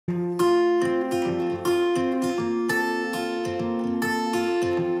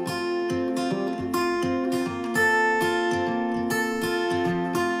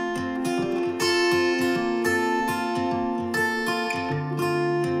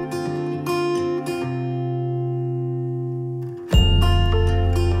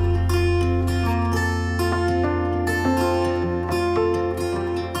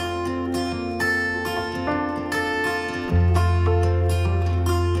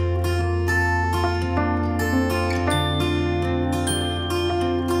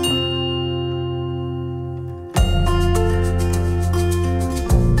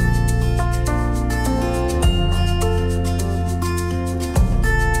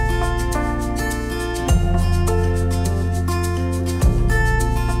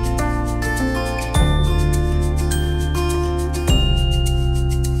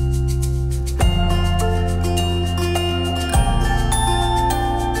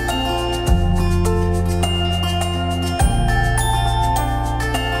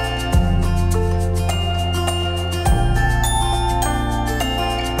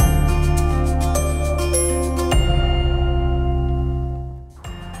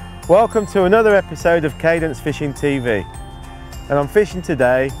Welcome to another episode of Cadence Fishing TV, and I'm fishing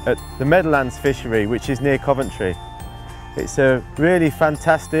today at the Meadowlands Fishery, which is near Coventry. It's a really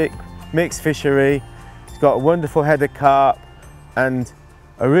fantastic mixed fishery. It's got a wonderful head of carp and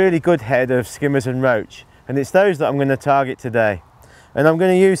a really good head of skimmers and roach, and it's those that I'm going to target today. And I'm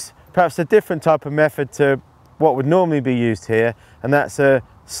going to use perhaps a different type of method to what would normally be used here, and that's a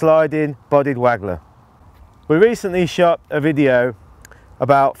sliding bodied waggler. We recently shot a video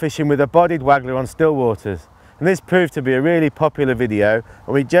about fishing with a bodied waggler on still waters, and this proved to be a really popular video,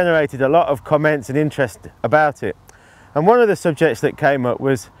 and we generated a lot of comments and interest about it. And one of the subjects that came up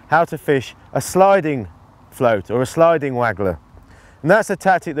was how to fish a sliding float or a sliding waggler, and that's a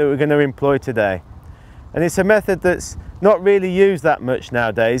tactic that we're going to employ today. And it's a method that's not really used that much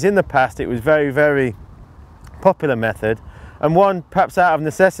nowadays. In the past it was very popular method, and one perhaps out of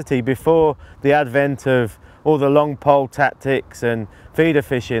necessity before the advent of all the long pole tactics and feeder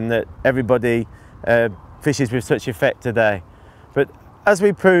fishing that everybody fishes with such effect today. But as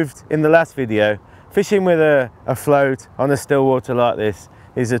we proved in the last video, fishing with a float on a still water like this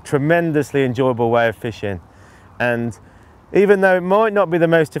is a tremendously enjoyable way of fishing. And even though it might not be the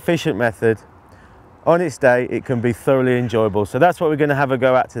most efficient method, on its day it can be thoroughly enjoyable. So that's what we're going to have a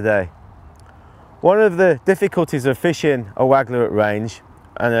go at today. One of the difficulties of fishing a waggler at range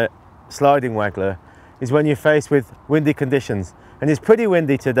and a sliding waggler is when you're faced with windy conditions, and it's pretty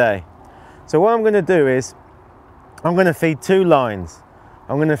windy today. So what I'm going to do is I'm going to feed two lines.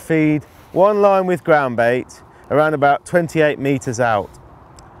 I'm going to feed one line with ground bait around about 28 meters out.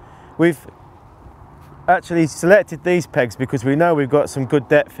 We've actually selected these pegs because we know we've got some good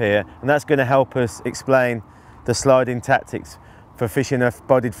depth here, and that's going to help us explain the sliding tactics for fishing a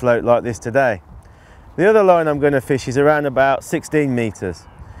bodied float like this today. The other line I'm going to fish is around about 16 meters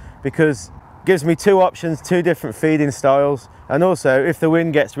because it gives me two options, two different feeding styles, and also if the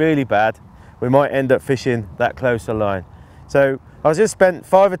wind gets really bad we might end up fishing that closer line. So I've just spent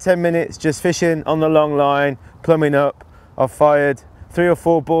 5 or 10 minutes just fishing on the long line, plumbing up. I've fired 3 or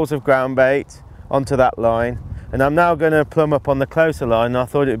 4 balls of ground bait onto that line, and I'm now going to plumb up on the closer line, and I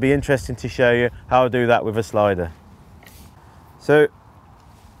thought it would be interesting to show you how I do that with a slider. So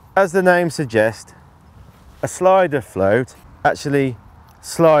as the name suggests, a slider float actually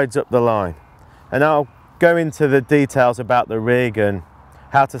slides up the line, and I'll go into the details about the rig and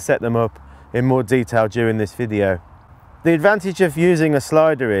how to set them up in more detail during this video. The advantage of using a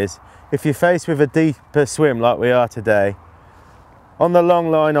slider is if you're faced with a deeper swim like we are today, on the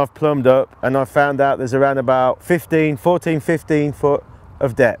long line I've plumbed up and I've found out there's around about 15 foot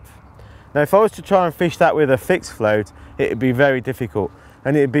of depth. Now if I was to try and fish that with a fixed float, it would be very difficult,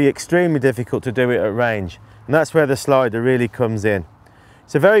 and it would be extremely difficult to do it at range, and that's where the slider really comes in.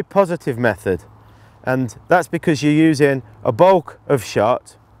 It's a very positive method, and that's because you're using a bulk of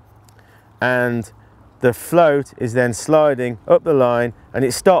shot and the float is then sliding up the line and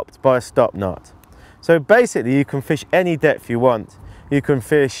it's stopped by a stop knot. So basically you can fish any depth you want. You can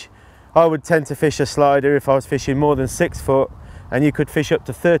fish, I would tend to fish a slider if I was fishing more than 6 foot, and you could fish up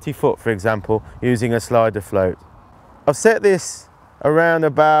to 30 foot for example using a slider float. I've set this around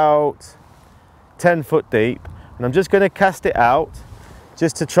about 10 foot deep, and I'm just going to cast it out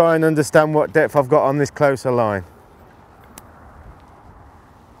just to try and understand what depth I've got on this closer line.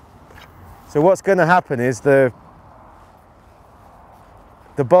 So what's going to happen is the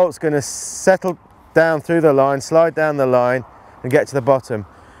bolt's going to settle down through the line, slide down the line and get to the bottom.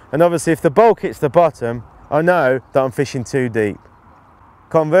 And obviously if the bulk hits the bottom, I know that I'm fishing too deep.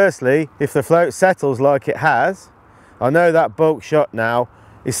 Conversely, if the float settles like it has, I know that bulk shot now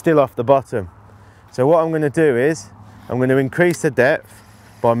is still off the bottom. So what I'm going to do is I'm going to increase the depth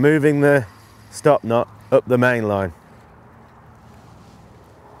by moving the stop knot up the main line.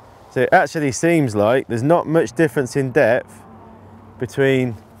 So it actually seems like there's not much difference in depth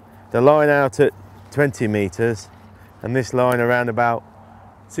between the line out at 20 meters and this line around about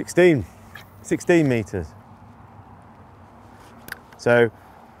 16 meters. So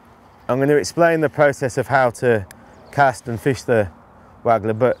I'm going to explain the process of how to cast and fish the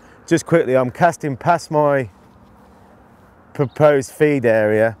waggler, but just quickly, I'm casting past my proposed feed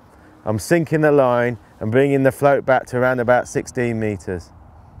area. I'm sinking the line and bringing the float back to around about 16 meters,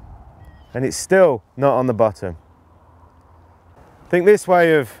 and it's still not on the bottom. I think this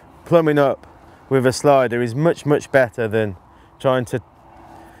way of plumbing up with a slider is much better than trying to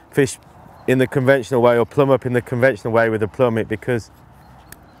fish in the conventional way or plumb up in the conventional way with a plummet, because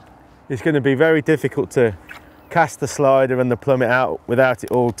it's going to be very difficult to cast the slider and the plummet out without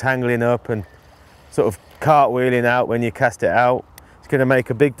it all tangling up and sort of cartwheeling out when you cast it out. It's going to make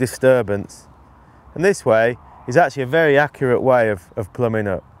a big disturbance, and this way is actually a very accurate way of plumbing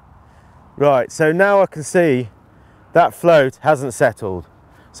up. Right, so now I can see that float hasn't settled.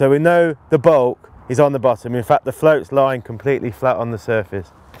 So we know the bulk is on the bottom. In fact, the float's lying completely flat on the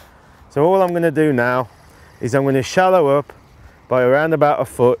surface. So all I'm going to do now is I'm going to shallow up by around about a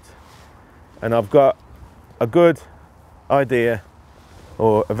foot, and I've got a good idea,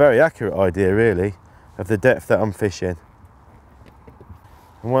 or a very accurate idea really, of the depth that I'm fishing.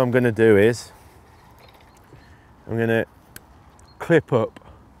 And what I'm going to do is I'm going to clip up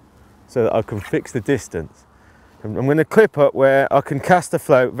so that I can fix the distance. I'm going to clip up where I can cast the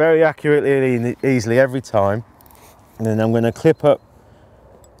float very accurately and easily every time, and then I'm going to clip up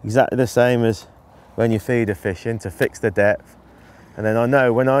exactly the same as when you feeder fishing to fix the depth. And then I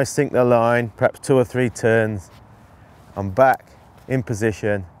know when I sink the line, perhaps 2 or 3 turns, I'm back in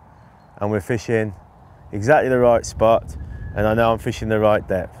position and we're fishing exactly the right spot, and I know I'm fishing the right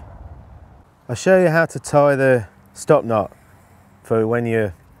depth. I'll show you how to tie the stop knot for when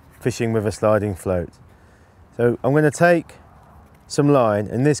you're fishing with a sliding float. So I'm going to take some line,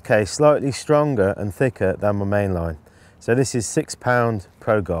 in this case slightly stronger and thicker than my main line. So this is 6 pound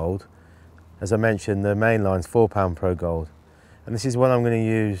Pro Gold. As I mentioned, the main line's 4 pound Pro Gold. And this is what I'm going to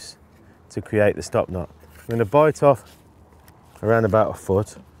use to create the stop knot. I'm going to bite off around about a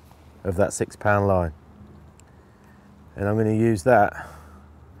foot of that 6 pound line. And I'm going to use that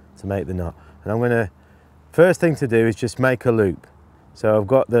to make the knot. And I'm going to, first thing to do is just make a loop. So I've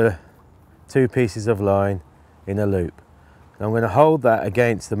got the 2 pieces of line in a loop. And I'm going to hold that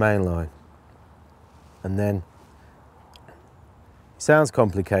against the main line. And then, it sounds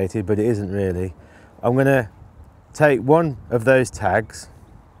complicated, but it isn't really. I'm going to take one of those tags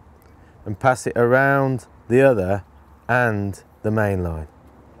and pass it around the other and the main line.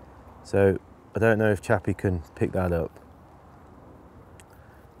 So I don't know if Chappie can pick that up,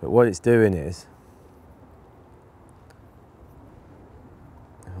 but what it's doing is,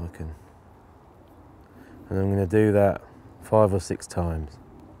 if I can, and I'm going to do that 5 or 6 times.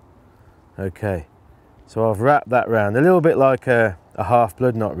 Okay, so I've wrapped that round, a little bit like a half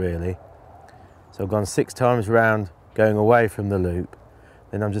blood knot really. So I've gone 6 times round going away from the loop.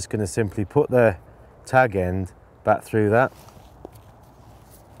 Then I'm just going to simply put the tag end back through that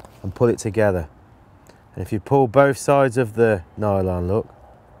and pull it together. And if you pull both sides of the nylon, look,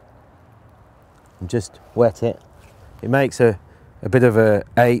 and just wet it, it makes a bit of a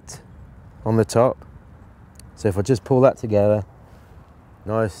 8 on the top. So if I just pull that together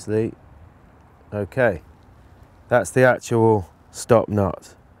nicely, okay, that's the actual stop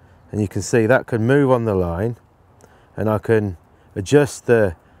knot. And you can see that can move on the line, and I can adjust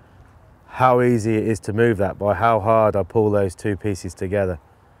how easy it is to move that by how hard I pull those 2 pieces together.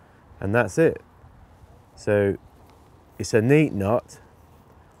 And that's it. So it's a neat knot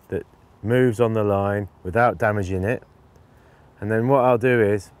that moves on the line without damaging it. And then what I'll do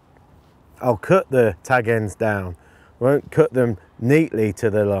is I'll cut the tag ends down. I won't cut them neatly to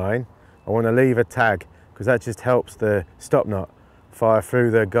the line. I want to leave a tag because that just helps the stop knot fire through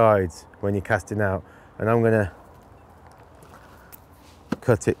the guides when you're casting out. And I'm going to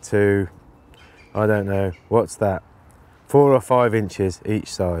cut it to, I don't know, what's that, 4 or 5 inches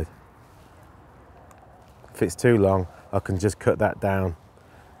each side. If it's too long, I can just cut that down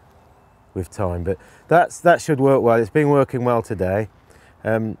with time, but that should work well. It's been working well today.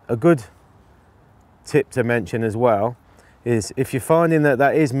 A good tip to mention as well is if you're finding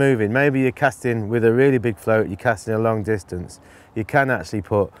that is moving, maybe you're casting with a really big float, you're casting a long distance, you can actually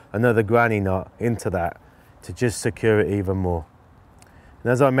put another granny knot into that to just secure it even more.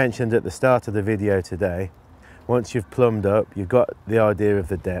 And as I mentioned at the start of the video today, once you've plumbed up, you've got the idea of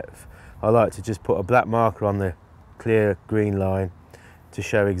the depth, I like to just put a black marker on the clear green line to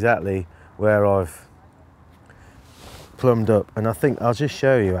show exactly where I've plumbed up. And I think I'll just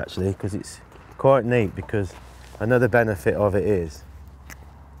show you actually, because it's quite neat, because another benefit of it is,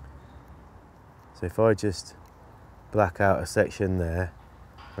 so if I just black out a section there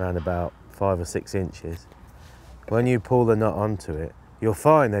around about 5 or 6 inches, when you pull the knot onto it, you'll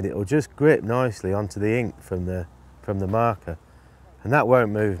find that it will just grip nicely onto the ink from the marker, and that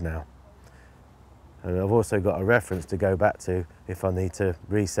won't move now. And I've also got a reference to go back to if I need to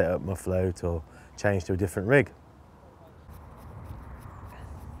reset up my float or change to a different rig.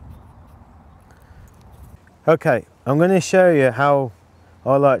 Okay, I'm going to show you how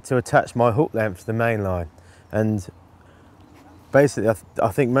I like to attach my hook length to the main line. And basically I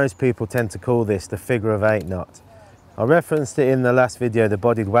think most people tend to call this the figure of 8 knot. I referenced it in the last video, the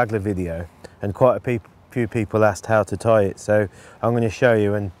bodied waggler video, and quite a few people asked how to tie it, so I'm going to show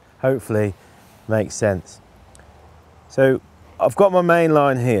you and hopefully makes sense. So I've got my main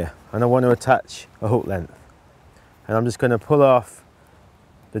line here and I want to attach a hook length, and I'm just going to pull off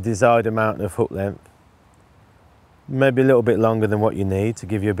the desired amount of hook length, maybe a little bit longer than what you need to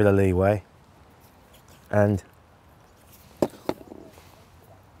give you a bit of leeway. And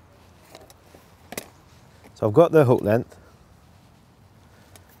so I've got the hook length,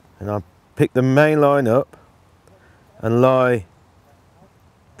 and I pick the main line up and lie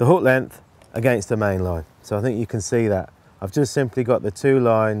the hook length against the main line. So I think you can see that. I've just simply got the two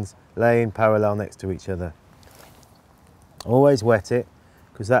lines laying parallel next to each other. Always wet it,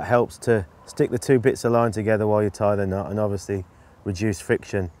 because that helps to stick the two bits of line together while you tie the knot, and obviously reduce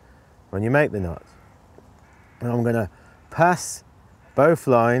friction when you make the knot. And I'm going to pass both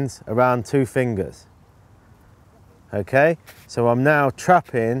lines around 2 fingers. Okay, so I'm now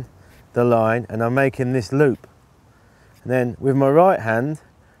trapping the line and I'm making this loop. And then with my right hand,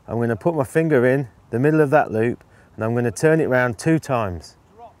 I'm going to put my finger in the middle of that loop, and I'm going to turn it around 2 times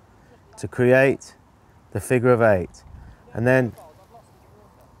to create the figure of 8. And then,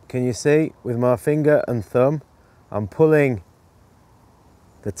 can you see, with my finger and thumb, I'm pulling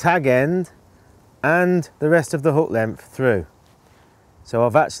the tag end and the rest of the hook length through. So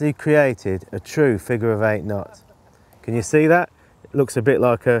I've actually created a true figure of 8 knot. Can you see that? It looks a bit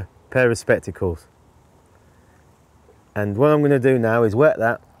like a pair of spectacles. And what I'm going to do now is wet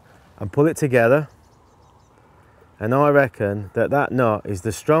that and pull it together. And I reckon that that knot is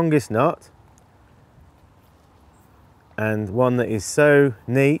the strongest knot, and one that is so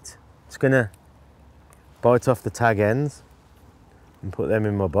neat. It's going to bite off the tag ends and put them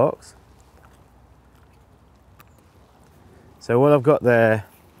in my box. So what I've got there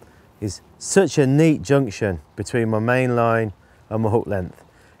is such a neat junction between my main line and my hook length.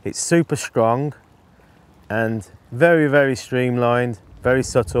 It's super strong and very, very streamlined, very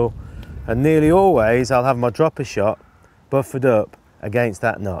subtle, and nearly always I'll have my dropper shot buffered up against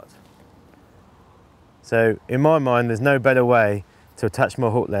that knot. So in my mind, there's no better way to attach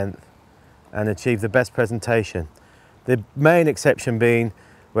my hook length and achieve the best presentation. The main exception being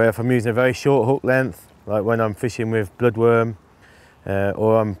where if I'm using a very short hook length, like when I'm fishing with bloodworm,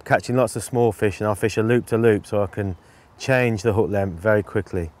 or I'm catching lots of small fish and I'll fish a loop to loop, so I can change the hook length very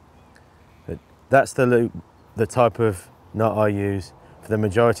quickly. But that's the type of knot I use for the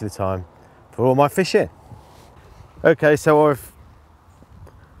majority of the time for all my fishing. Okay, so I've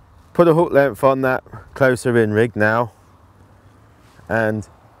put a hook length on that closer in rig now, and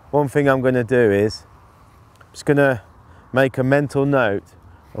one thing I'm going to do is I'm just going to make a mental note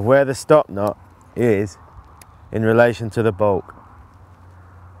of where the stop knot is in relation to the bulk.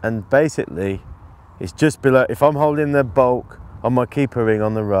 And basically it's just below, if I'm holding the bulk on my keeper ring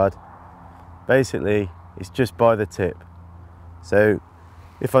on the rod, basically it's just by the tip. So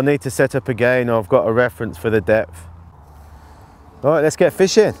if I need to set up again, or I've got a reference for the depth. All right, let's get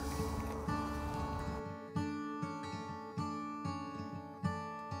fishing.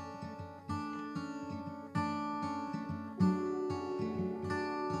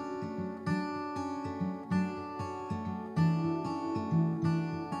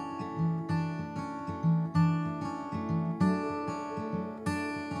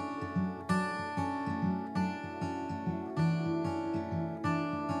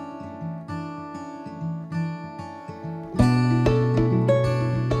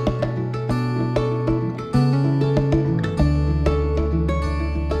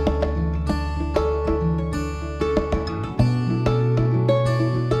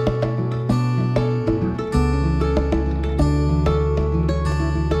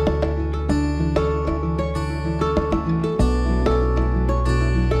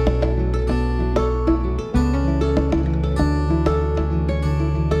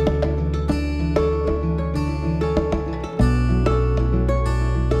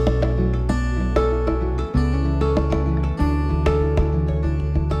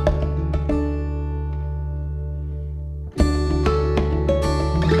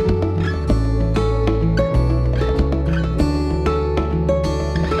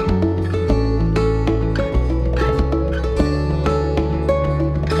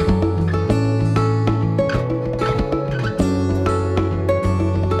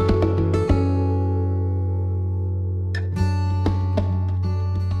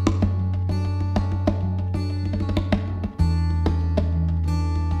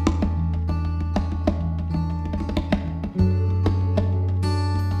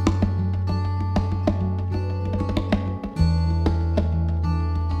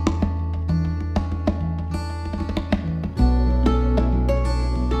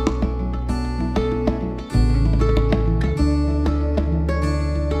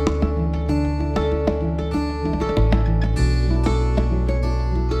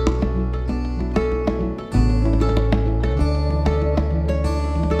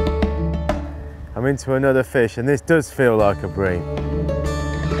 into another fish, and this does feel like a bream.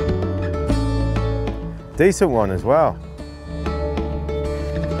 Decent one as well.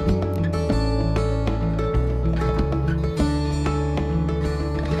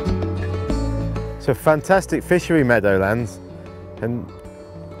 It's a fantastic fishery, Meadowlands, and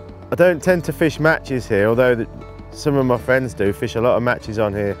I don't tend to fish matches here, although some of my friends do fish a lot of matches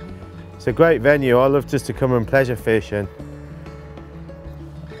on here. It's a great venue. I love just to come and pleasure fish, and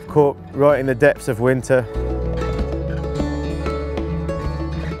caught right in the depths of winter.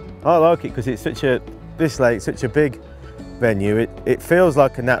 I like it because it's this lake's such a big venue. It feels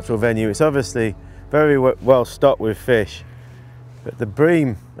like a natural venue. It's obviously very well stocked with fish, but the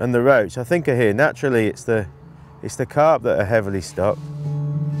bream and the roach I think are here naturally. It's the carp that are heavily stocked.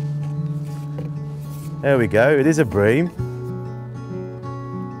 There we go, it is a bream.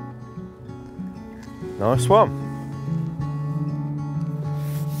 Nice one.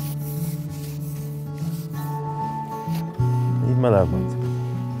 Need my love ones.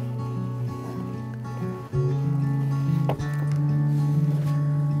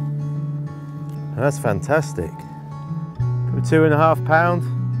 That's fantastic. For £2.5 pounds,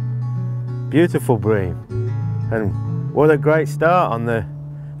 beautiful bream. And what a great start on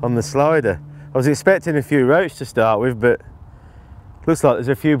the slider. I was expecting a few roach to start with, but looks like there's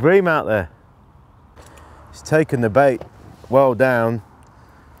a few bream out there. It's taken the bait well down,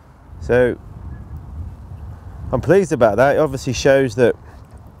 so I'm pleased about that. It obviously shows that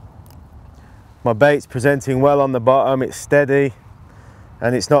my bait's presenting well on the bottom, it's steady,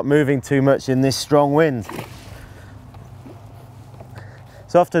 and it's not moving too much in this strong wind.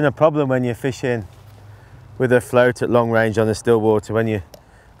 It's often a problem when you're fishing with a float at long range on the still water, when you're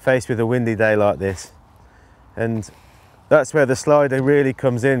faced with a windy day like this. And that's where the slider really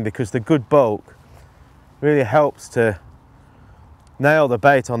comes in, because the good bulk really helps to nail the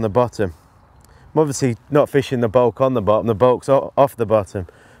bait on the bottom. I'm obviously not fishing the bulk on the bottom, the bulk's off the bottom,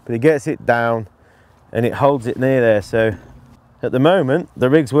 but it gets it down and it holds it near there. So at the moment, the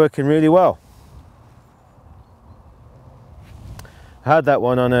rig's working really well. I had that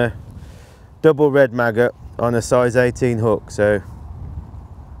one on a double red maggot on a size 18 hook, so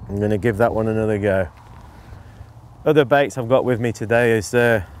I'm going to give that one another go. Other baits I've got with me today is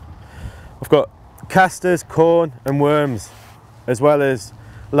I've got casters, corn and worms, as well as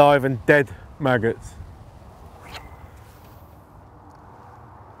live and dead maggots.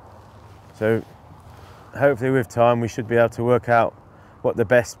 So hopefully with time we should be able to work out what the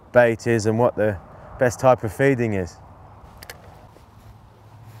best bait is and what the best type of feeding is.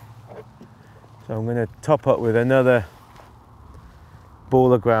 So I'm going to top up with another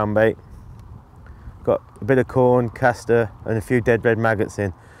ball of ground bait. Got a bit of corn, castor and a few dead red maggots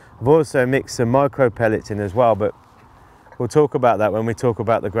in. I've also mixed some micro pellets in as well, but we'll talk about that when we talk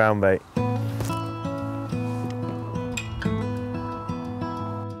about the ground bait.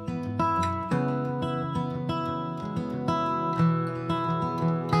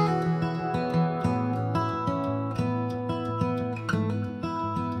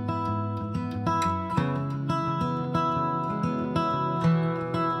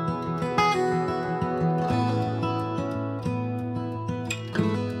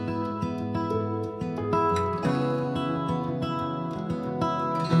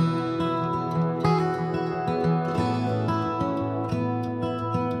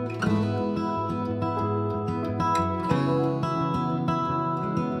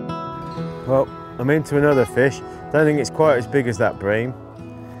 Well, I'm into another fish. Don't think it's quite as big as that bream.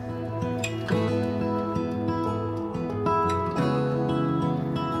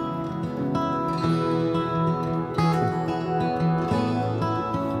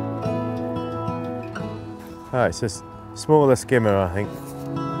 Oh, it's a smaller skimmer, I think.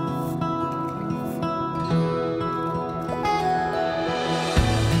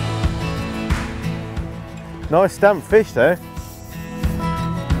 Nice stamped fish though.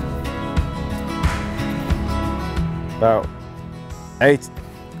 About 8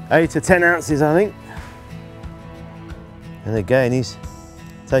 to 10 ounces, I think. And again, he's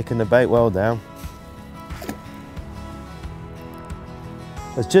taken the bait well down.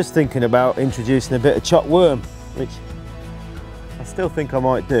 I was just thinking about introducing a bit of chopped worm, which I still think I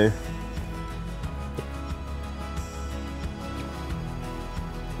might do.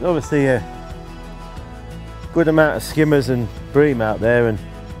 Obviously a good amount of skimmers and bream out there, and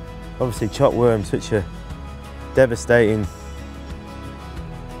obviously chopped worm, such a devastating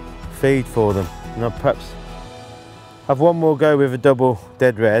feed for them. And I'll perhaps have one more go with a double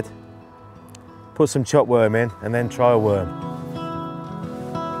dead red, put some chopped worm in and then try a worm.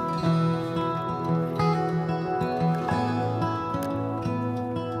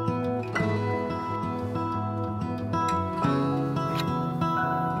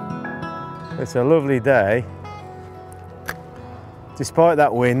 It's a lovely day, despite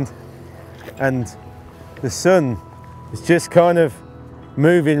that wind, and the sun is just kind of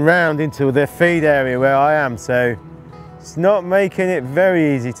moving round into the feed area where I am, so it's not making it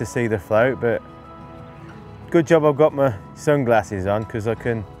very easy to see the float, but good job I've got my sunglasses on, because I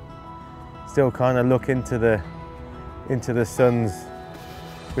can still kind of look into the sun's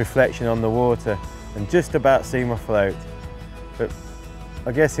reflection on the water and just about see my float. But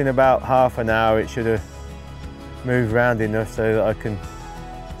I guess in about half an hour it should have moved round enough so that I can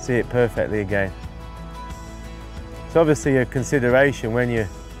see it perfectly again. It's obviously a consideration when you're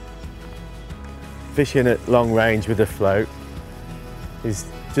fishing at long range with a float, is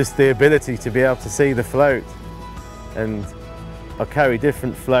just the ability to be able to see the float. And I carry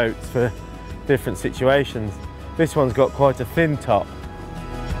different floats for different situations. This one's got quite a thin top.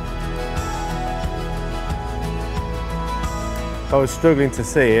 If I was struggling to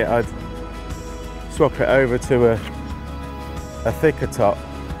see it, I'd swap it over to a thicker top.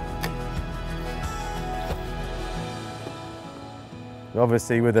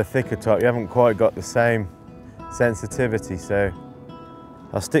 Obviously with a thicker top you haven't quite got the same sensitivity, so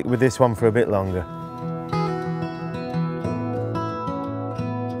I'll stick with this one for a bit longer.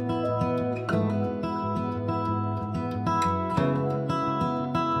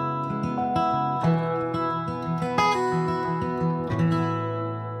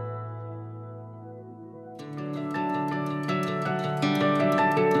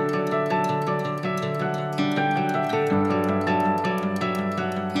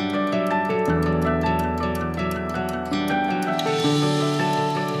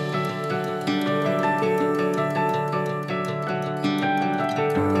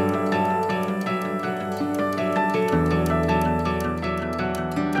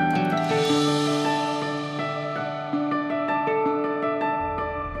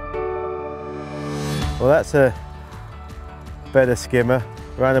 Well, that's a better skimmer,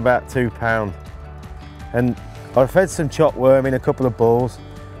 around about £2. And I fed some chopped worm in a couple of balls,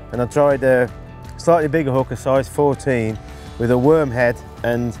 and I tried a slightly bigger hook, a size 14, with a worm head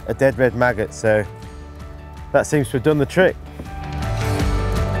and a dead red maggot, so that seems to have done the trick.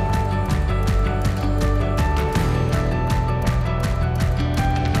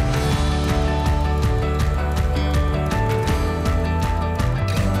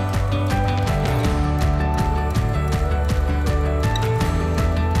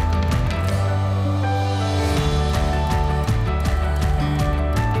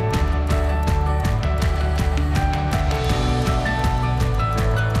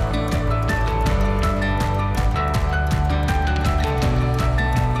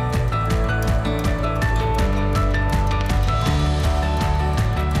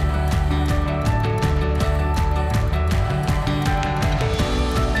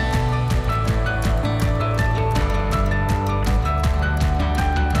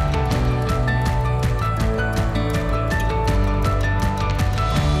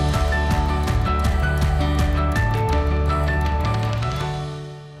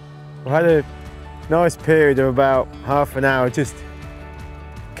 I had a nice period of about half an hour just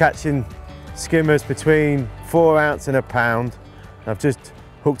catching skimmers between 4 ounce and £1. I've just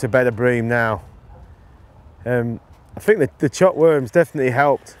hooked a better bream now. I think that the chopped worms definitely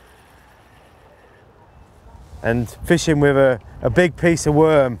helped, and fishing with a big piece of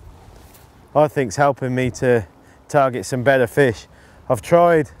worm I think is helping me to target some better fish. I've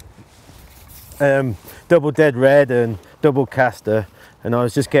tried double dead red and double caster, and I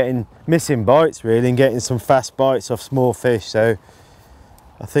was just getting missing bites really, and getting some fast bites off small fish, so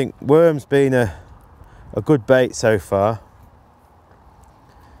I think worm's been a good bait so far.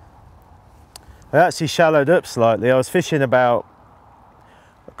 I actually shallowed up slightly. I was fishing about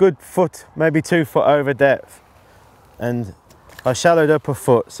a good foot, maybe 2 foot over depth, and I shallowed up a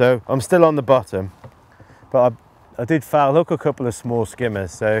foot, so I'm still on the bottom, but I did foul hook a couple of small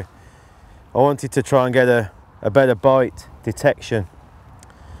skimmers, so I wanted to try and get a better bite detection.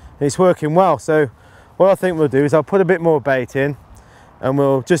 It's working well, so what I think we'll do is I'll put a bit more bait in, and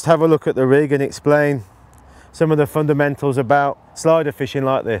we'll just have a look at the rig and explain some of the fundamentals about slider fishing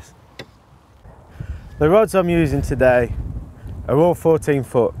like this. The rods I'm using today are all 14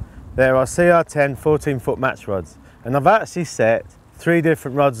 foot. They're our CR10 14 foot match rods, and I've actually set 3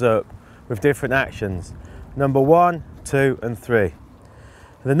 different rods up with different actions: number 1, 2 and 3.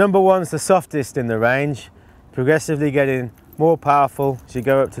 The number 1's the softest in the range, progressively getting more powerful as you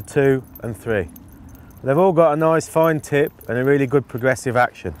go up to 2 and 3. They've all got a nice fine tip and a really good progressive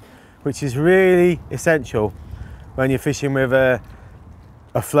action, which is really essential when you're fishing with a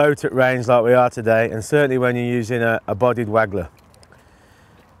float at range like we are today, and certainly when you're using a bodied waggler.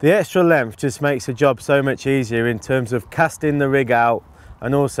 The extra length just makes the job so much easier in terms of casting the rig out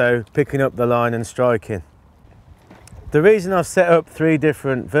and also picking up the line and striking. The reason I've set up 3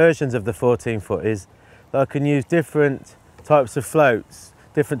 different versions of the 14-foot is that I can use different types of floats,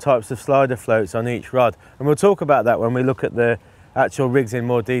 different types of slider floats on each rod, and we'll talk about that when we look at the actual rigs in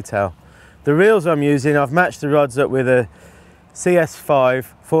more detail. The reels I'm using, I've matched the rods up with a CS5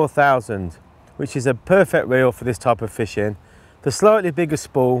 4000, which is a perfect reel for this type of fishing. The slightly bigger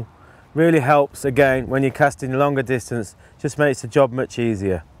spool really helps again when you're casting longer distance, just makes the job much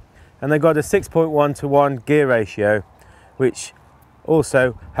easier. And they've got a 6.1 to 1 gear ratio, which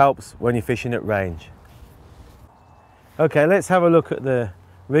also helps when you're fishing at range. Okay, let's have a look at the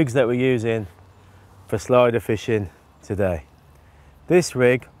rigs that we're using for slider fishing today. This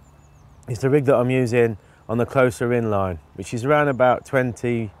rig is the rig that I'm using on the closer in line, which is around about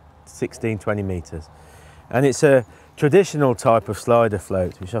 20 meters. And it's a traditional type of slider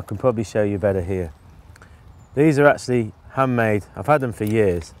float, which I can probably show you better here. These are actually handmade. I've had them for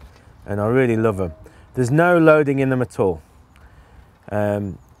years and I really love them. There's no loading in them at all.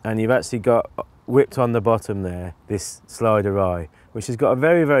 And you've actually got whipped on the bottom there, this slider eye, which has got a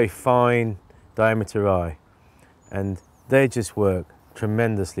very, very fine diameter eye. And they just work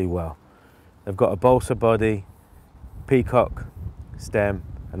tremendously well. They've got a balsa body, peacock stem,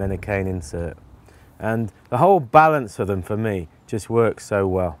 and then a cane insert. And the whole balance of them for me just works so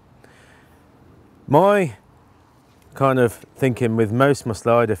well. My kind of thinking with most of my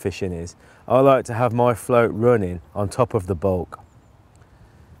slider fishing is I like to have my float running on top of the bulk.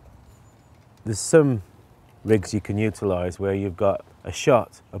 There's some rigs you can utilise where you've got a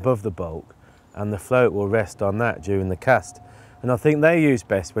shot above the bulk and the float will rest on that during the cast. And I think they use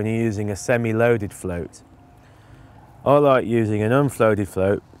best when you're using a semi-loaded float. I like using an unfloated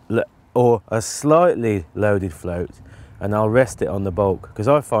float or a slightly loaded float, and I'll rest it on the bulk because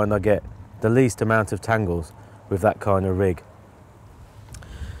I find I get the least amount of tangles with that kind of rig.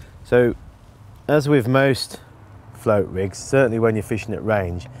 So as with most float rigs, certainly when you're fishing at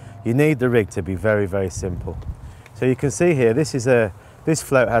range, you need the rig to be very, very simple. So you can see here, this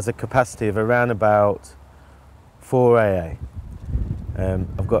float has a capacity of around about 4 AA.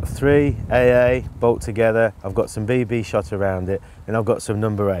 I've got 3 AA bolt together, I've got some BB shot around it, and I've got some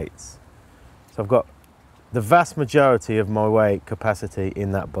number 8s. So I've got the vast majority of my weight capacity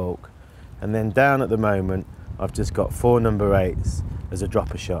in that bulk. And then down at the moment, I've just got 4 number 8s as a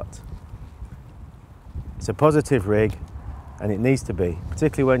dropper shot. It's a positive rig, and it needs to be,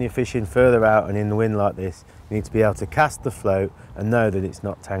 particularly when you're fishing further out and in the wind like this. You need to be able to cast the float and know that it's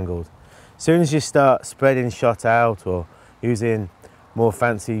not tangled. As soon as you start spreading shot out or using more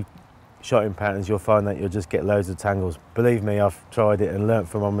fancy shotting patterns, you'll find that you'll just get loads of tangles. Believe me, I've tried it and learnt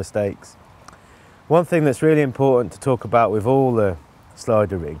from my mistakes. One thing that's really important to talk about with all the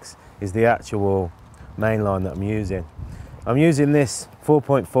slider rigs is the actual main line that I'm using. I'm using this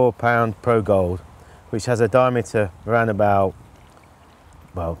 4.4 pound Pro Gold, which has a diameter around about,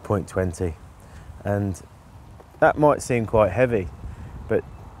 well, 0.20. And that might seem quite heavy, but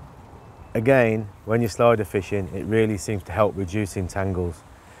again, when you're slider fishing, it really seems to help reducing tangles.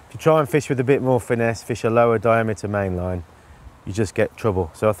 If you try and fish with a bit more finesse, fish a lower diameter main line, you just get trouble.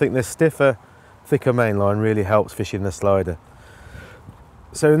 So I think the stiffer, thicker main line really helps fishing the slider.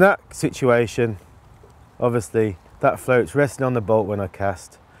 So in that situation, obviously that float's resting on the bulk when I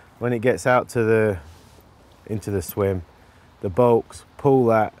cast. When it gets out to into the swim, the bulks pull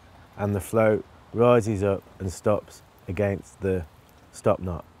that and the float rises up and stops against the stop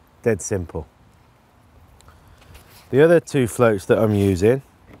knot. Dead simple. The other 2 floats that I'm using,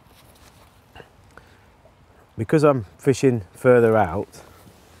 because I'm fishing further out,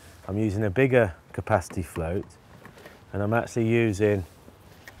 I'm using a bigger capacity float, and I'm actually using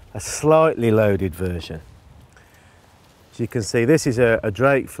a slightly loaded version. As you can see, this is a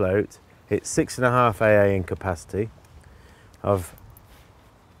Drake float. It's 6.5 AA in capacity. I've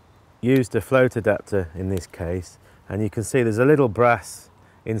used a float adapter in this case, and you can see there's a little brass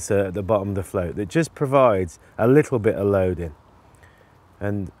insert at the bottom of the float that just provides a little bit of loading.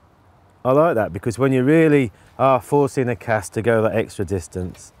 And I like that because when you really are forcing a cast to go that extra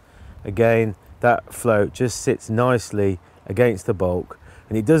distance, again, that float just sits nicely against the bulk,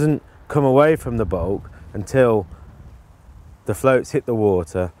 and it doesn't come away from the bulk until the floats hit the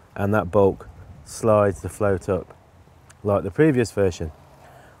water and that bulk slides the float up like the previous version.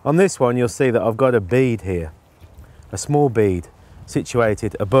 On this one, you'll see that I've got a bead here, a small bead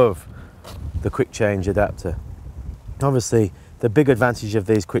situated above the quick change adapter. Obviously, the big advantage of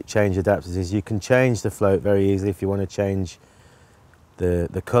these quick change adapters is you can change the float very easily if you want to change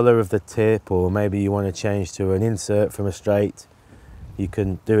the colour of the tip, or maybe you want to change to an insert from a straight. you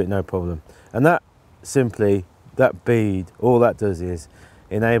can do it no problem. And that simply, that bead, all that does is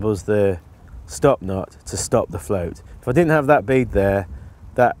enables the stop knot to stop the float. If I didn't have that bead there,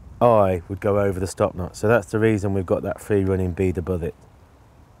 that eye would go over the stop knot. So that's the reason we've got that free running bead above it.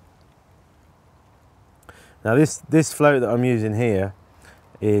 Now this float that I'm using here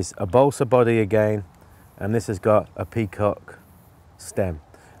is a balsa body again, and this has got a peacock stem,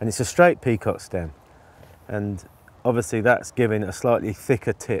 and it's a straight peacock stem, and obviously that's giving a slightly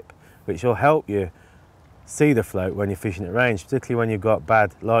thicker tip, which will help you see the float when you're fishing at range, particularly when you've got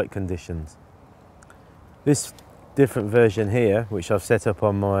bad light conditions. This different version here, which I've set up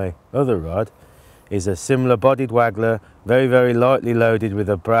on my other rod, is a similar bodied waggler, very, very lightly loaded with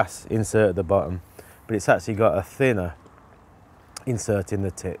a brass insert at the bottom, but it's actually got a thinner insert in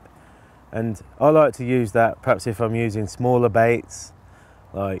the tip. And I like to use that perhaps if I'm using smaller baits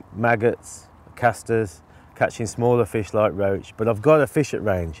like maggots, casters, catching smaller fish like roach, but I've got to fish at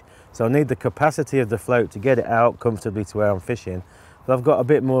range, so I need the capacity of the float to get it out comfortably to where I'm fishing, but I've got a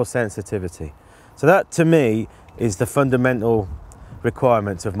bit more sensitivity. So that to me is the fundamental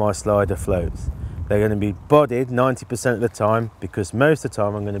requirements of my slider floats. They're going to be bodied 90% of the time, because most of the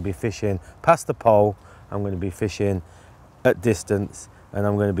time I'm going to be fishing past the pole, I'm going to be fishing at distance, and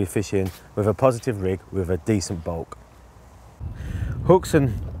I'm going to be fishing with a positive rig with a decent bulk. Hooks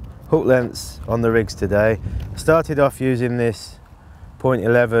and hook lengths on the rigs today. I started off using this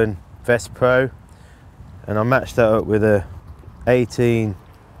 .11 Vest Pro, and I matched that up with a 18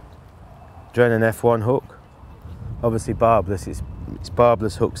 Drennan F1 hook. Obviously barbless, it's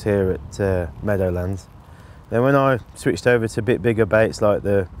barbless hooks here at Meadowlands. Then when I switched over to a bit bigger baits like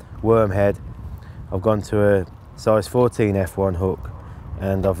the worm head, I've gone to a size 14 F1 hook,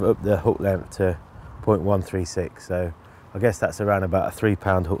 and I've upped the hook length to .136, so I guess that's around about a 3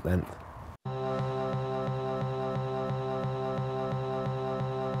 pound hook length.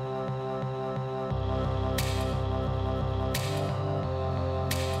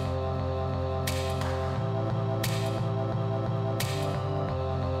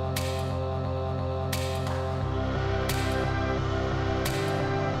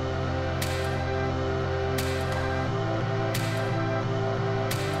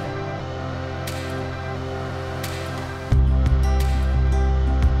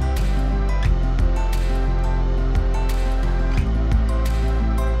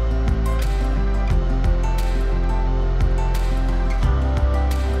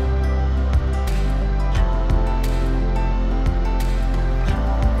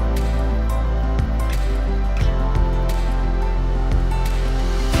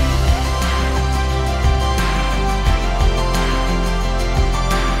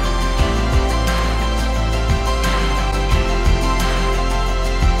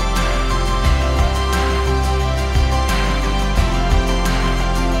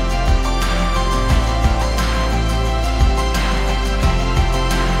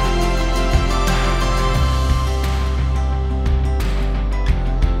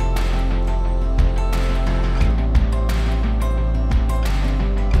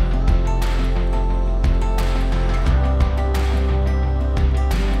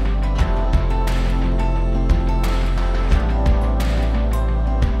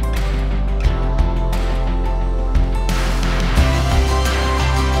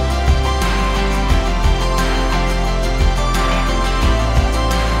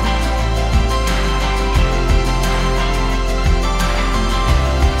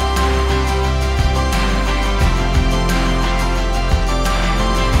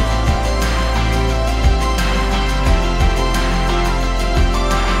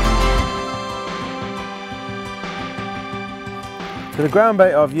 So the ground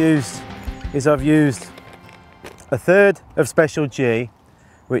bait I've used is I've used a third of Special G,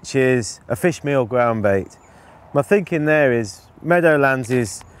 which is a fish meal ground bait. My thinking there is Meadowlands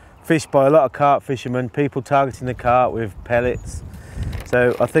is fished by a lot of carp fishermen, people targeting the carp with pellets.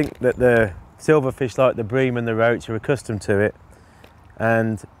 So I think that the silverfish like the bream and the roach are accustomed to it,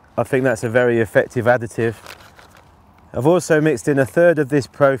 and I think that's a very effective additive. I've also mixed in a third of this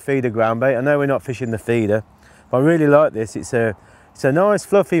Pro feeder ground bait. I know we're not fishing the feeder, but I really like this. It's a nice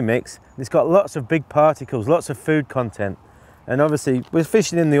fluffy mix. It's got lots of big particles, lots of food content. And obviously we're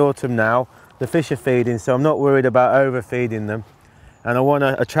fishing in the autumn now, the fish are feeding, so I'm not worried about overfeeding them. And I want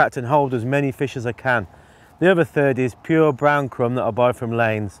to attract and hold as many fish as I can. The other third is pure brown crumb that I buy from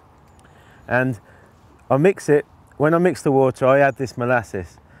Lanes. And I mix it, when I mix the water I add this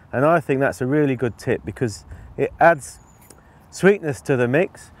molasses. And I think that's a really good tip because it adds sweetness to the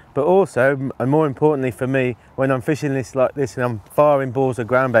mix, but also, and more importantly for me, when I'm fishing this like this and I'm firing balls of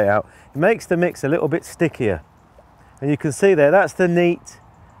ground bait out, it makes the mix a little bit stickier. And you can see there, that's the neat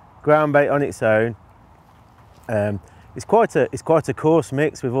ground bait on its own. It's quite a coarse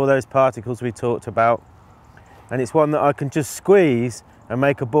mix with all those particles we talked about, and it's one that I can just squeeze and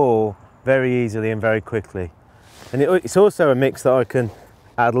make a ball very easily and very quickly. And it's also a mix that I can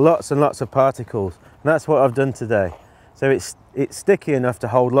add lots and lots of particles, and that's what I've done today. So it's sticky enough to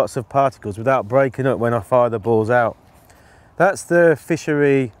hold lots of particles without breaking up when I fire the balls out. That's the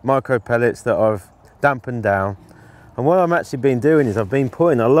Fishery micro pellets that I've dampened down, and what I've actually been doing is I've been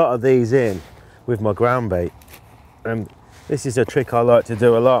putting a lot of these in with my ground bait. This is a trick I like to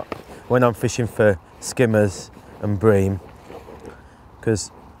do a lot when I'm fishing for skimmers and bream,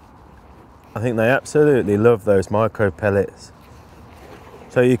 because I think they absolutely love those micro pellets.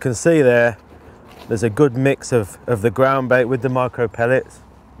 So you can see there's a good mix of the ground bait with the micro pellets,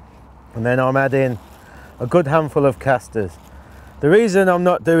 and then I'm adding a good handful of casters. The reason I'm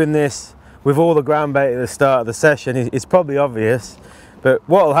not doing this with all the ground bait at the start of the session is probably obvious, but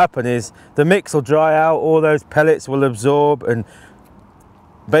what will happen is the mix will dry out, all those pellets will absorb, and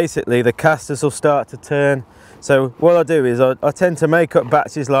basically the casters will start to turn. So what I do is I tend to make up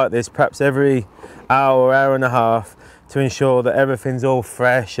batches like this perhaps every hour, hour and a half, to ensure that everything's all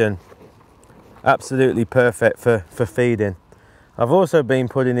fresh and absolutely perfect for feeding. I've also been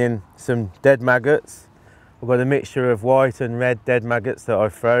putting in some dead maggots. I've got a mixture of white and red dead maggots that I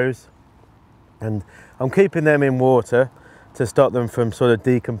froze, and I'm keeping them in water to stop them from sort of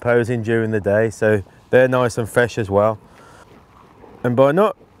decomposing during the day, so they're nice and fresh as well. And by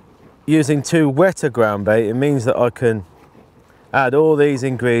not using too wet a ground bait, it means that I can add all these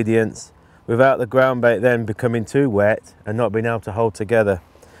ingredients without the ground bait then becoming too wet and not being able to hold together.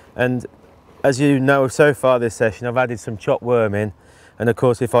 And as you know, so far this session I've added some chopped worm in, and of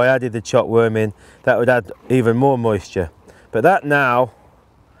course if I added the chopped worm in, that would add even more moisture. But that now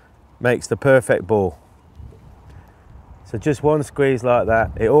makes the perfect ball. So just one squeeze like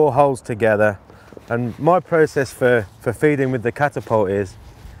that, it all holds together. And my process for feeding with the catapult is,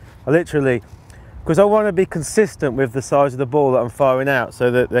 I literally, because I want to be consistent with the size of the ball that I'm firing out so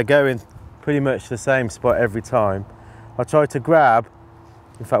that they're going pretty much the same spot every time, I try to grab,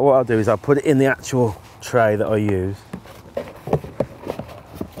 in fact what I'll do is I'll put it in the actual tray that I use.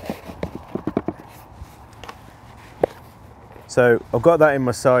 So I've got that in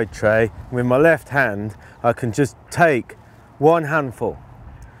my side tray. With my left hand I can just take one handful,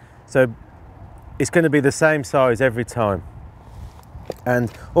 so it's going to be the same size every time,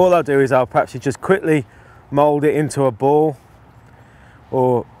 and all I'll do is I'll perhaps just quickly mould it into a ball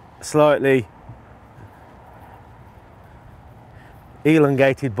or slightly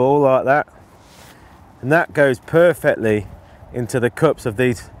elongated ball like that, and that goes perfectly into the cups of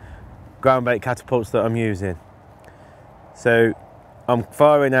these ground bait catapults that I'm using. So I'm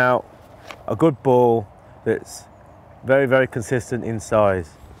firing out a good ball that's very, very consistent in size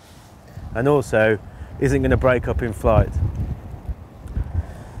and also isn't going to break up in flight.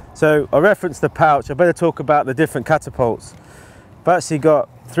 So I referenced the pouch. I better talk about the different catapults. I've actually got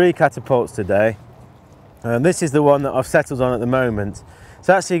 3 catapults today, and this is the one that I've settled on at the moment. It's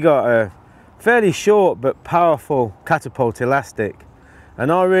actually got a fairly short but powerful catapult elastic,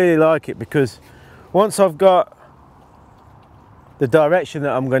 and I really like it because once I've got the direction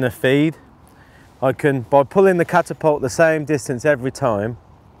that I'm going to feed, I can, by pulling the catapult the same distance every time,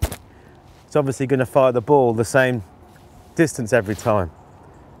 it's obviously going to fire the ball the same distance every time.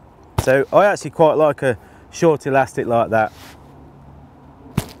 So I actually quite like a short elastic like that,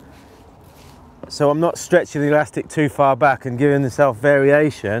 so I'm not stretching the elastic too far back and giving myself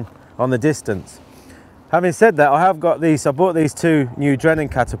variation on the distance. Having said that, I bought these 2 new Drennan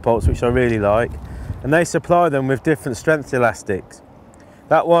catapults which I really like, and they supply them with different strength elastics.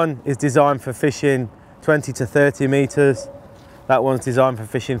 That one is designed for fishing 20 to 30 meters. That one's designed for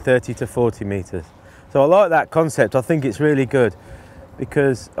fishing 30 to 40 meters. So I like that concept. I think it's really good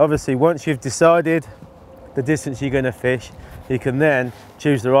because obviously once you've decided the distance you're going to fish, you can then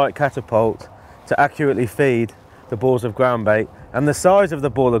choose the right catapult to accurately feed the balls of ground bait and the size of the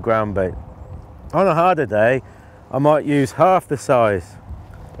ball of ground bait. On a harder day, I might use half the size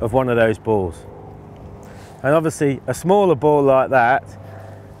of one of those balls. And obviously a smaller ball like that,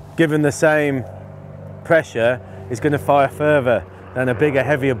 given the same pressure, is going to fire further than a bigger,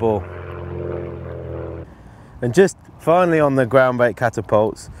 heavier ball. And just finally on the ground bait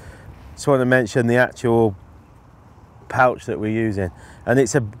catapults, just want to mention the actual pouch that we're using. And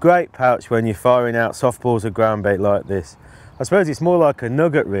it's a great pouch when you're firing out soft balls of ground bait like this. I suppose it's more like a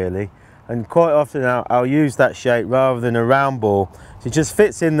nugget really, and quite often I'll use that shape rather than a round ball. So it just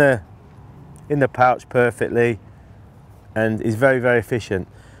fits in the pouch perfectly and is very, very efficient.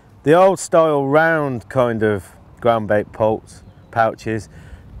 The old style round kind of ground bait pouches.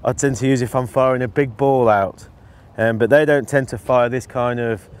 I tend to use if I'm firing a big ball out, but they don't tend to fire this kind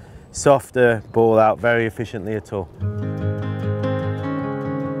of softer ball out very efficiently at all.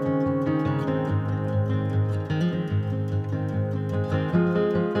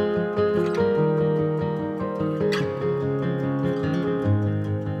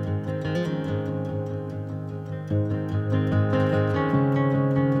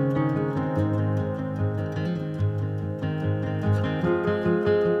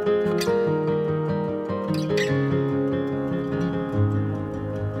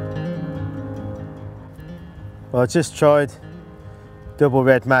 Well, I just tried double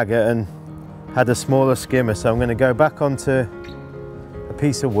red maggot and had a smaller skimmer, so I'm going to go back onto a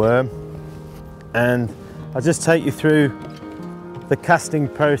piece of worm and I'll just take you through the casting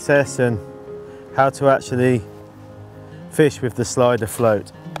process and how to actually fish with the slider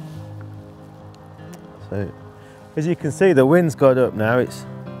float. So as you can see, the wind's got up now, it's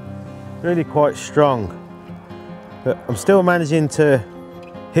really quite strong, but I'm still managing to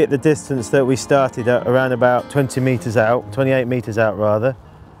hit the distance that we started at, around about 20 meters out, 28 meters out rather,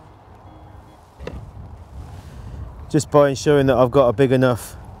 just by ensuring that I've got a big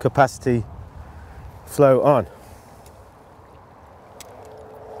enough capacity float on.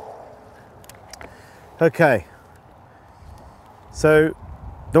 Okay, so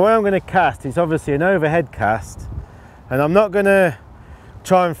the way I'm going to cast is obviously an overhead cast, and I'm not going to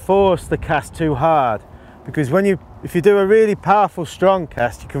try and force the cast too hard, because if you do a really powerful strong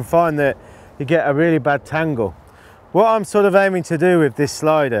cast, you can find that you get a really bad tangle. What I'm sort of aiming to do with this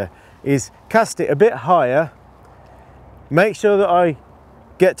slider is cast it a bit higher, make sure that I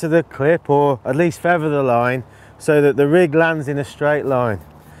get to the clip or at least feather the line so that the rig lands in a straight line,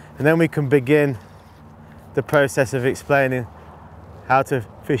 and then we can begin the process of explaining how to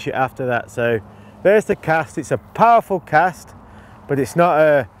fish it after that. So there's the cast. It's a powerful cast, but it's not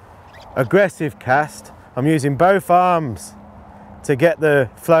a aggressive cast. I'm using both arms to get the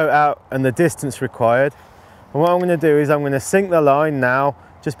float out and the distance required. And what I'm going to do is I'm going to sink the line now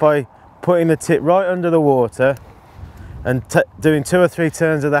just by putting the tip right under the water and doing 2 or 3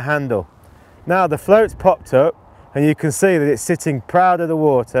 turns of the handle. Now the float's popped up and you can see that it's sitting proud of the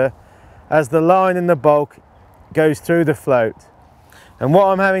water as the line and the bulk goes through the float. And what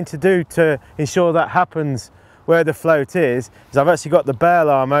I'm having to do to ensure that happens where the float is I've actually got the bail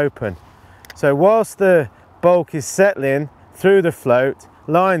arm open. So whilst the bulk is settling through the float,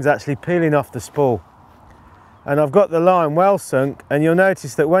 line's actually peeling off the spool. And I've got the line well sunk, and you'll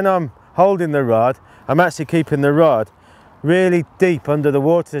notice that when I'm holding the rod, I'm actually keeping the rod really deep under the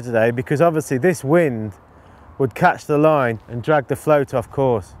water today, because obviously this wind would catch the line and drag the float off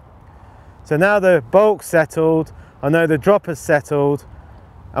course. So now the bulk's settled, I know the dropper's settled,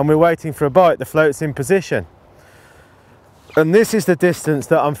 and we're waiting for a bite, the float's in position. And this is the distance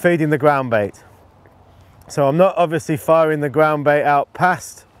that I'm feeding the ground bait. So I'm not obviously firing the ground bait out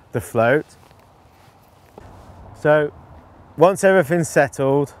past the float. So once everything's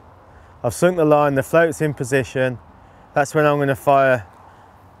settled, I've sunk the line, the float's in position, that's when I'm going to fire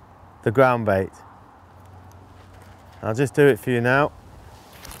the ground bait. I'll just do it for you now.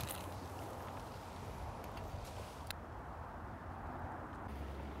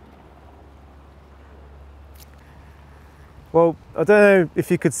 Well, I don't know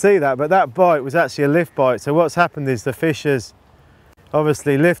if you could see that, but that bite was actually a lift bite. So what's happened is the fish has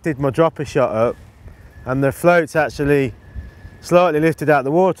obviously lifted my dropper shot up, and the float's actually slightly lifted out of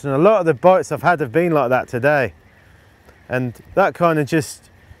the water. And a lot of the bites I've had have been like that today. And that kind of just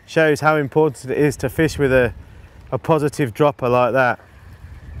shows how important it is to fish with a positive dropper like that.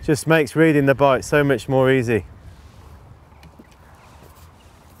 Just makes reading the bite so much more easy.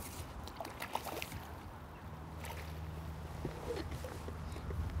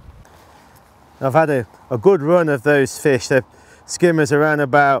 I've had a good run of those fish. The skimmers around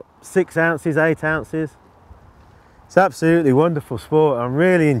about 6 ounces, 8 ounces. It's absolutely wonderful sport. I'm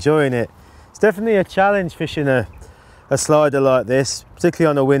really enjoying it. It's definitely a challenge fishing a slider like this,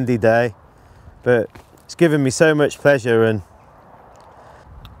 particularly on a windy day, but it's given me so much pleasure and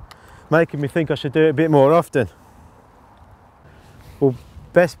making me think I should do it a bit more often. Well,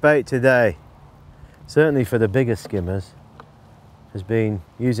 best bait today, certainly for the bigger skimmers, has been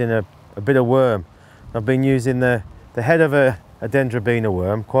using a bit of worm. I've been using the head of a dendrobina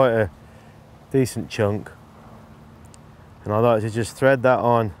worm, quite a decent chunk, and I like to just thread that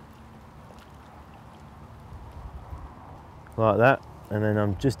on like that, and then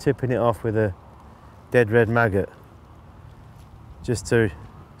I'm just tipping it off with a dead red maggot just to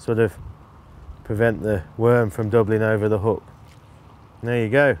sort of prevent the worm from doubling over the hook. And there you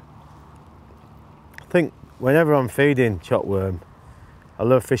go. I think whenever I'm feeding chopped worm, I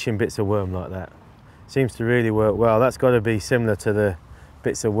love fishing bits of worm like that. Seems to really work well. That's got to be similar to the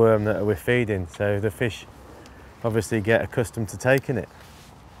bits of worm that we're feeding, so the fish obviously get accustomed to taking it.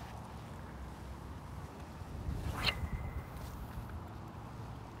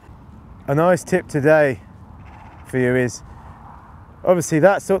 A nice tip today for you is, obviously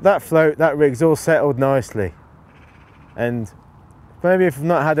that float, that rig's all settled nicely, and maybe if I've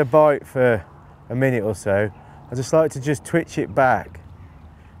not had a bite for a minute or so, I just like to just twitch it back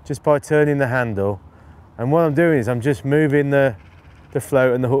just by turning the handle, and what I'm doing is I'm just moving the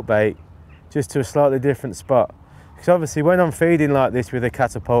float and the hook bait just to a slightly different spot, because obviously when I'm feeding like this with a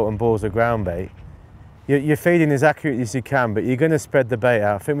catapult and balls of ground bait, you're feeding as accurately as you can, but you're going to spread the bait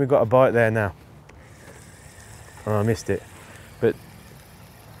out. I think we've got a bite there now. Oh, I missed it, but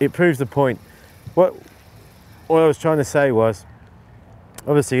it proves the point. What I was trying to say was,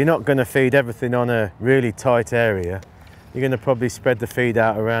 obviously you're not going to feed everything on a really tight area. You're going to probably spread the feed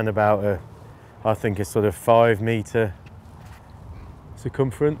out around about I think a sort of 5 metre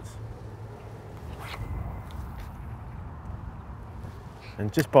circumference.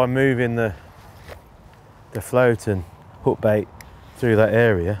 And just by moving the float and hook bait through that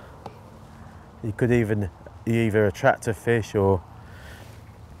area, you could either attract a fish, or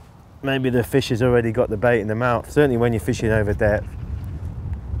maybe the fish has already got the bait in the mouth. Certainly when you're fishing over depth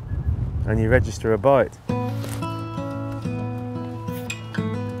and you register a bite.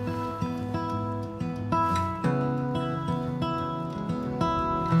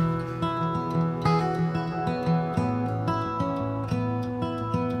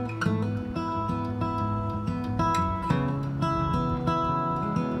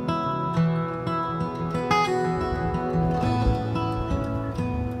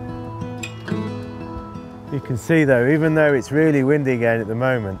 You can see though, even though it's really windy again at the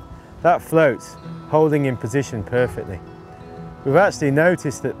moment, that float's holding in position perfectly. We've actually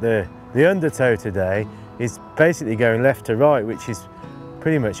noticed that the undertow today is basically going left to right, which is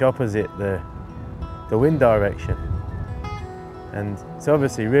pretty much opposite the wind direction. And it's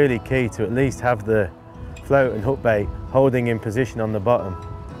obviously really key to at least have the float and hook bait holding in position on the bottom.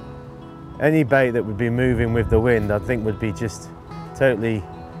 Any bait that would be moving with the wind, I think, would be just totally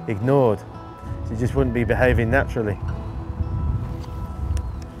ignored. It just wouldn't be behaving naturally.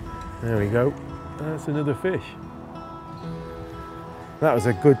 There we go. That's another fish. That was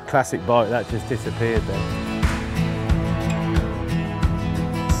a good classic bite. That just disappeared then.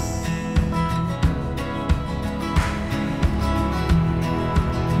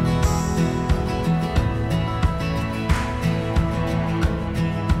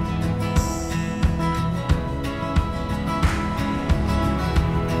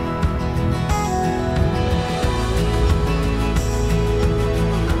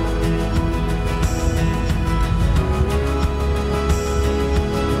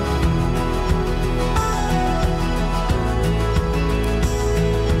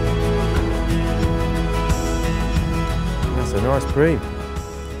 Nice bream.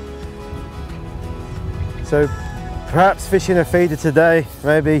 So perhaps fishing a feeder today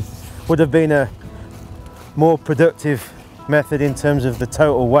maybe would have been a more productive method in terms of the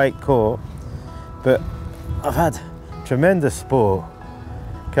total weight caught, but I've had tremendous sport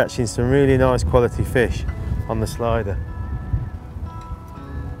catching some really nice quality fish on the slider.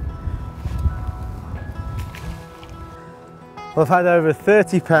 I've had over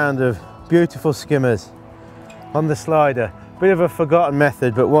 30 pounds of beautiful skimmers on the slider. Bit of a forgotten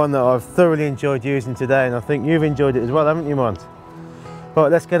method, but one that I've thoroughly enjoyed using today, and I think you've enjoyed it as well, haven't you, Mont?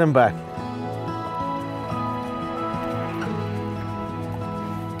 Right, let's get them back.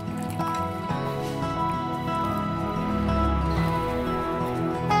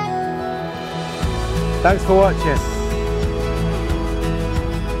 Thanks for watching.